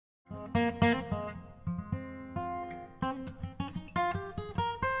Hello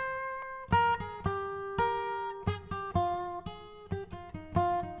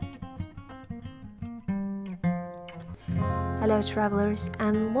travelers,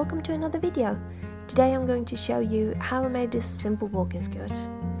 and welcome to another video. Today I'm going to show you how I made this simple walking skirt.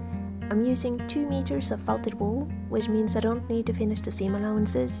 I'm using 2 meters of felted wool, which means I don't need to finish the seam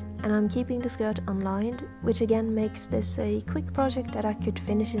allowances, and I'm keeping the skirt unlined, which again makes this a quick project that I could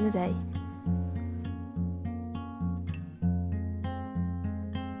finish in a day.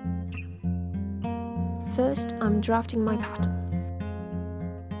 First, I'm drafting my pattern.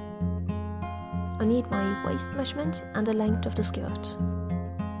 I need my waist measurement and the length of the skirt.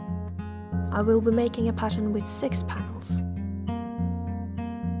 I will be making a pattern with 6 panels.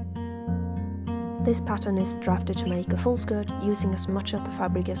 This pattern is drafted to make a full skirt using as much of the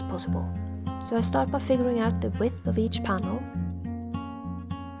fabric as possible. So I start by figuring out the width of each panel.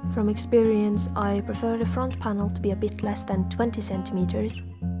 From experience, I prefer the front panel to be a bit less than 20 centimeters,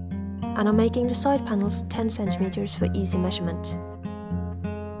 and I'm making the side panels 10 centimeters for easy measurement.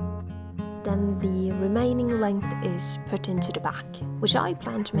 Then the remaining length is put into the back, which I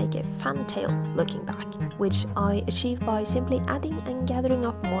plan to make a fantail looking back, which I achieve by simply adding and gathering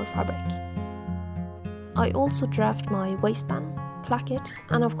up more fabric. I also draft my waistband, placket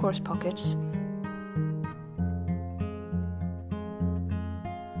and of course pockets.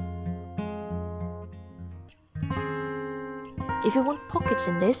 If you want pockets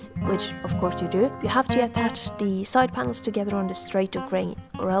in this, which of course you do, you have to attach the side panels together on the straighter grain,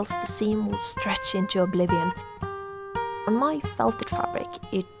 or else the seam will stretch into oblivion. On my felted fabric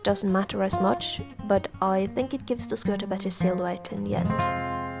it doesn't matter as much, but I think it gives the skirt a better silhouette in the end.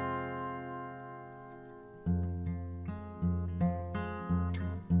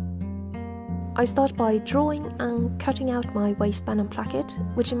 I start by drawing and cutting out my waistband and placket,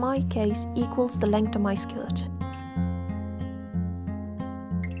 which in my case equals the length of my skirt.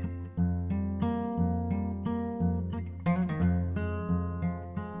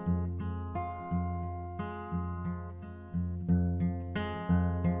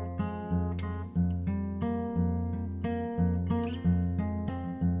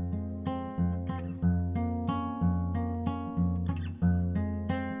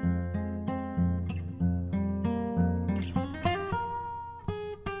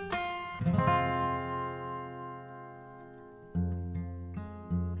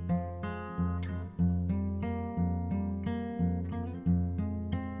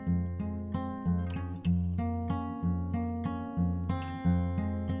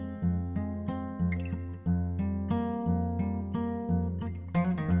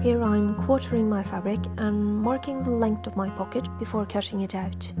 Here I'm quartering my fabric and marking the length of my pocket before cutting it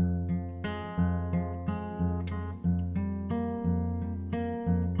out.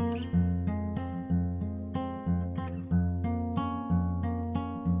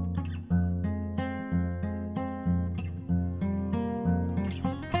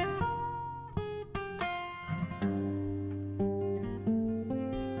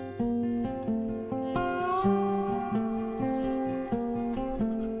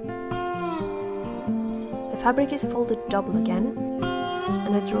 The fabric is folded double again,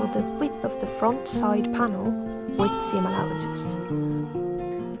 and I draw the width of the front side panel with seam allowances.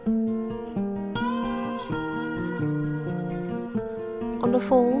 On the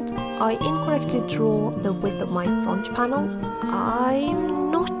fold, I incorrectly draw the width of my front panel.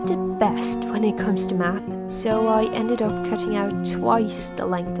 I'm not the best when it comes to math, so I ended up cutting out twice the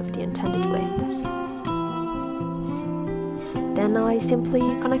length of the intended width. Then I simply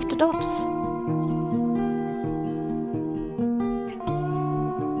connect the dots.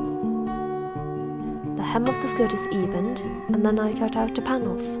 The hem of the skirt is evened, and then I cut out the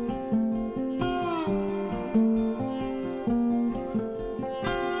panels.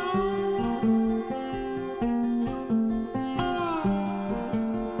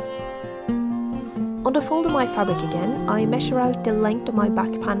 On the fold of my fabric again, I measure out the length of my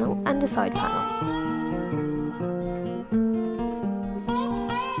back panel and the side panel.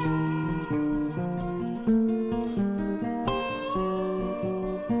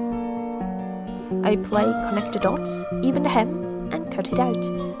 I play connect the dots, even the hem, and cut it out.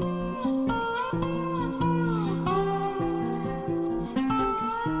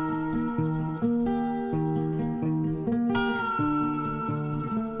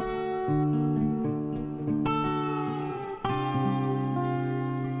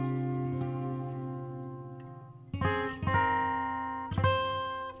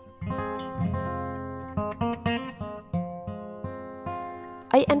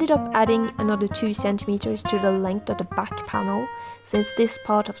 I I ended up adding another 2 centimeters to the length of the back panel, since this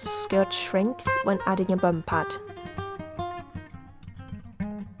part of the skirt shrinks when adding a bum pad.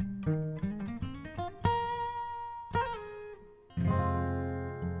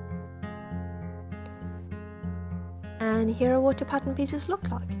 And here are what the pattern pieces look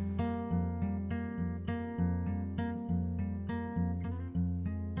like.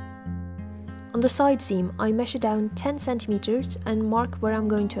 On the side seam, I measure down 10 centimeters and mark where I'm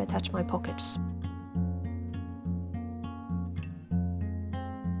going to attach my pockets.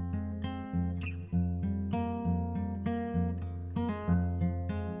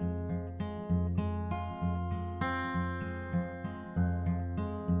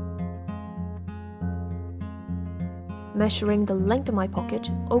 Measuring the length of my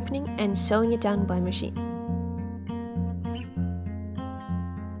pocket, opening and sewing it down by machine.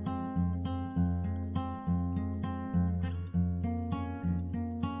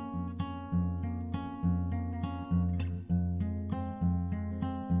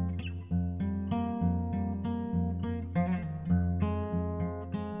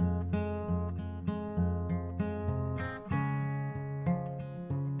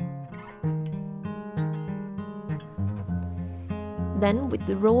 Then, with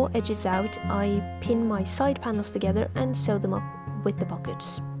the raw edges out, I pin my side panels together and sew them up with the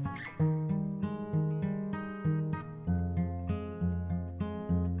pockets.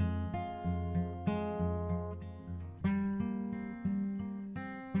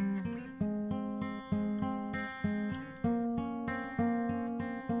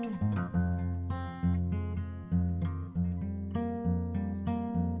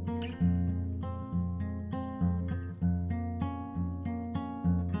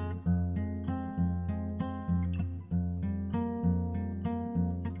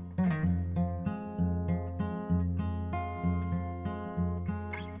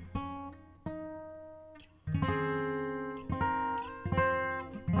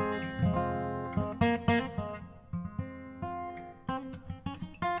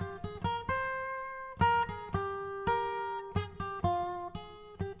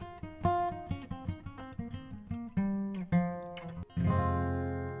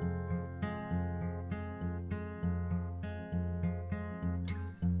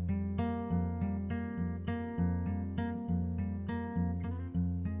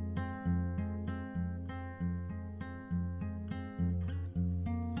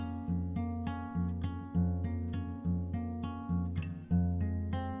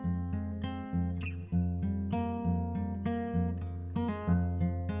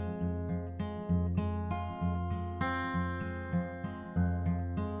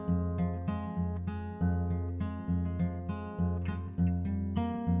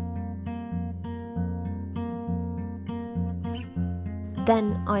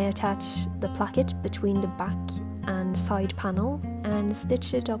 Then I attach the placket between the back and side panel and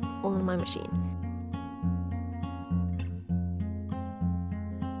stitch it up all on my machine.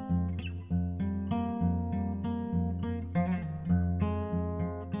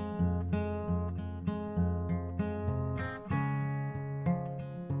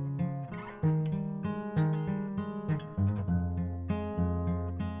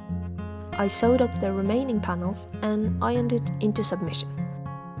 I sewed up the remaining panels and ironed it into submission.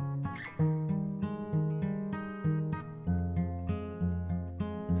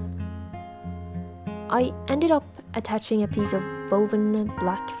 I ended up attaching a piece of woven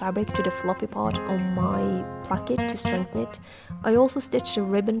black fabric to the floppy part on my placket to strengthen it. I also stitched a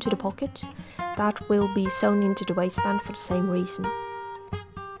ribbon to the pocket that will be sewn into the waistband for the same reason.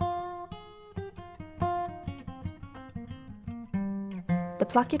 The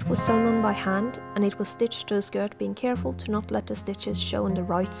placket was sewn on by hand and it was stitched to the skirt, being careful to not let the stitches show on the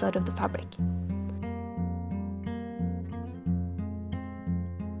right side of the fabric.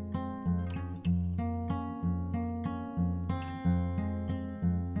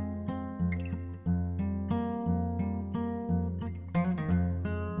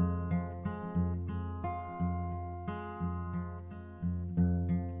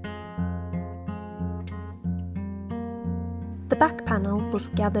 The back panel was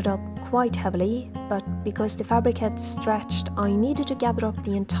gathered up quite heavily, but because the fabric had stretched, I needed to gather up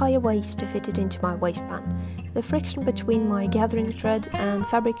the entire waist to fit it into my waistband. The friction between my gathering thread and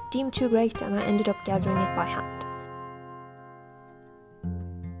fabric deemed too great, and I ended up gathering it by hand.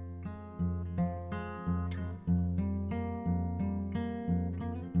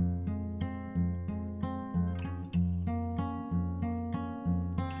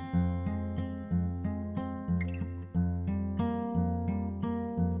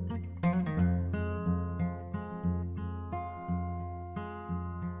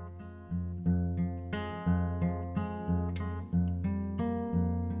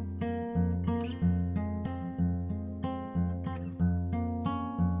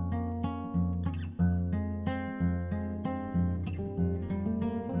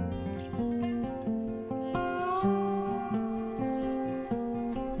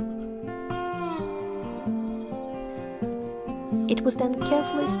 It was then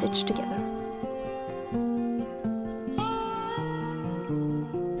carefully stitched together.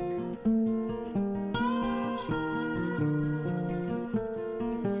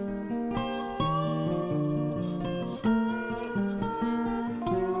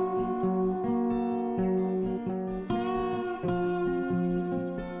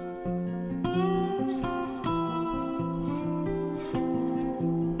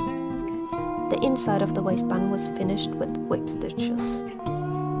 The inside of the waistband was finished with whip stitches.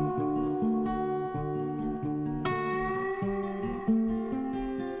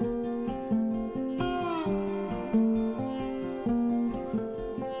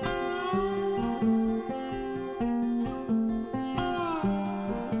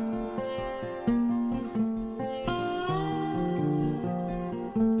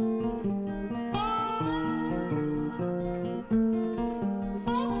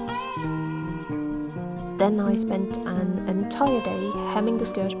 Then I spent an entire day hemming the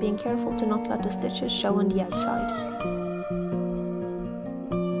skirt, being careful to not let the stitches show on the outside.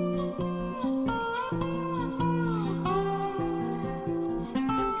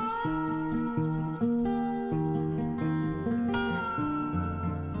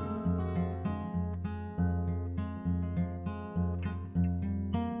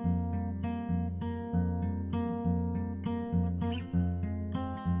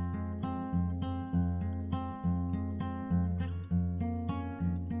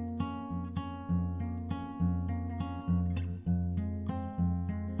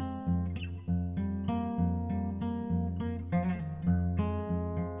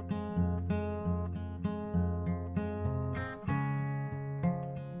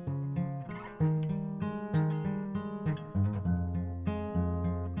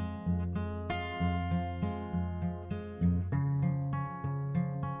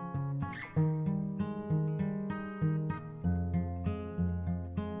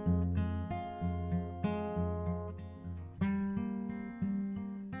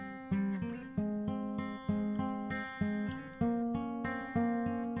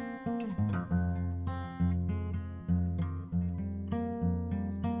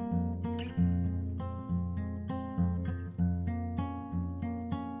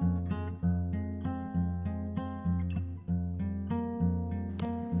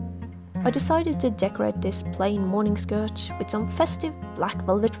 I decided to decorate this plain morning skirt with some festive black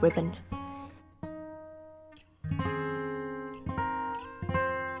velvet ribbon.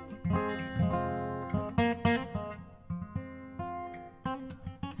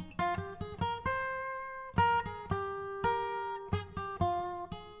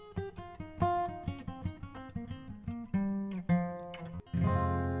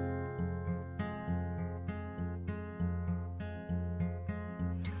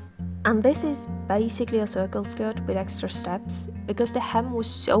 And this is basically a circle skirt with extra steps, because the hem was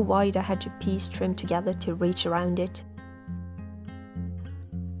so wide I had to piece trim together to reach around it.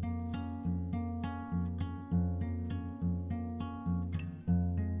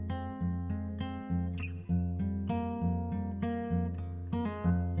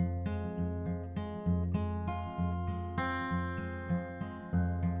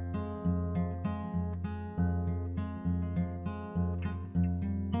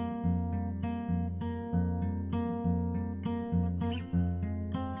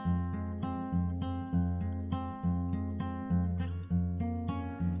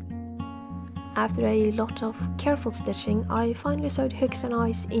 After a lot of careful stitching, I finally sewed hooks and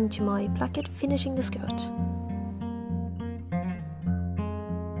eyes into my placket, finishing the skirt.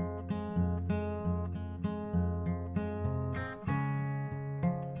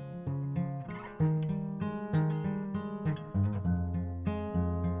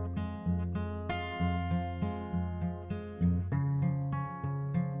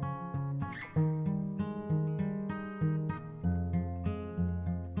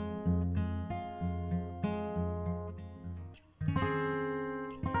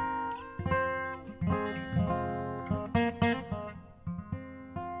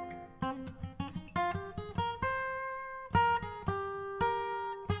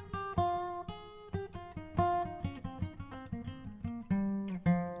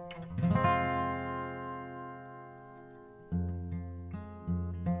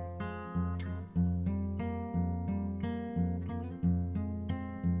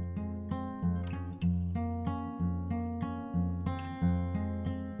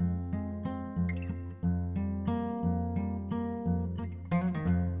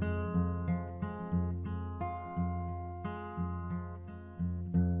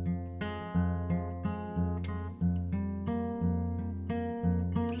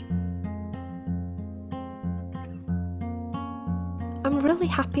 I'm really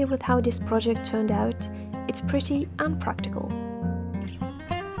happy with how this project turned out. It's pretty and practical.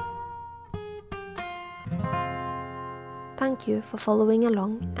 Thank you for following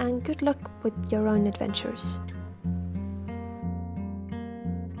along and good luck with your own adventures.